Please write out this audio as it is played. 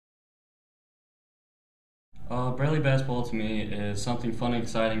Bradley basketball to me is something fun and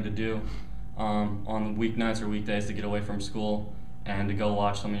exciting to do on weeknights or weekdays to get away from school and to go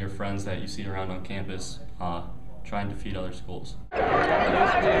watch some of your friends that you see around on campus try and defeat other schools.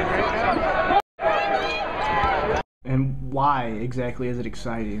 And why exactly is it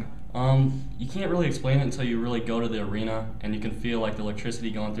exciting? You can't really explain it until you really go to the arena and you can feel like the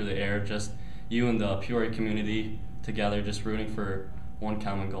electricity going through the air, just you and the Peoria community together just rooting for one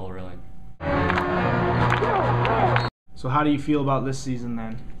common goal, really. So how do you feel about this season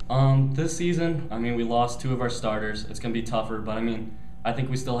then? This season, we lost two of our starters. It's going to be tougher, but I think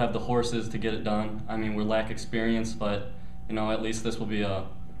we still have the horses to get it done. We lack experience, but at least this will be a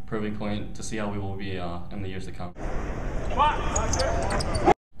proving point to see how we will be in the years to come.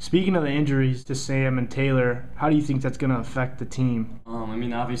 Speaking of the injuries to Sam and Taylor, how do you think that's going to affect the team?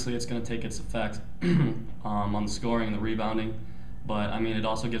 Obviously it's going to take its effect on the scoring and the rebounding, but it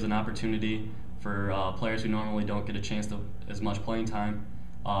also gives an opportunity for players who normally don't get a chance to as much playing time.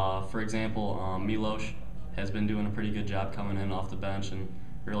 For example, Milos has been doing a pretty good job coming in off the bench and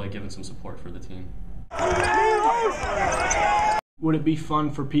really giving some support for the team. Would it be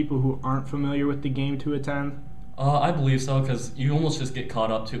fun for people who aren't familiar with the game to attend? I believe so, because you almost just get caught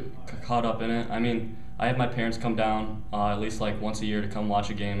up in it. I have my parents come down at least like once a year to come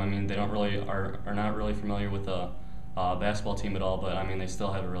watch a game. They don't really are not really familiar with the basketball team at all, but they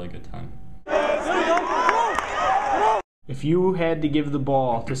still have a really good time. If you had to give the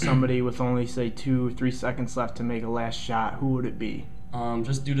ball to somebody with only say 2-3 seconds left to make a last shot, who would it be?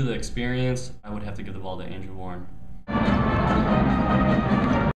 Just due to the experience, I would have to give the ball to Andrew Warren.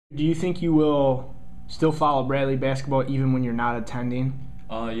 Do you think you will still follow Bradley basketball even when you're not attending?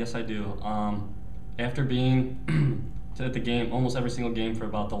 Yes, I do. After being at the game, almost every single game for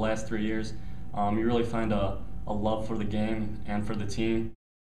about the last 3 years, you really find a love for the game and for the team.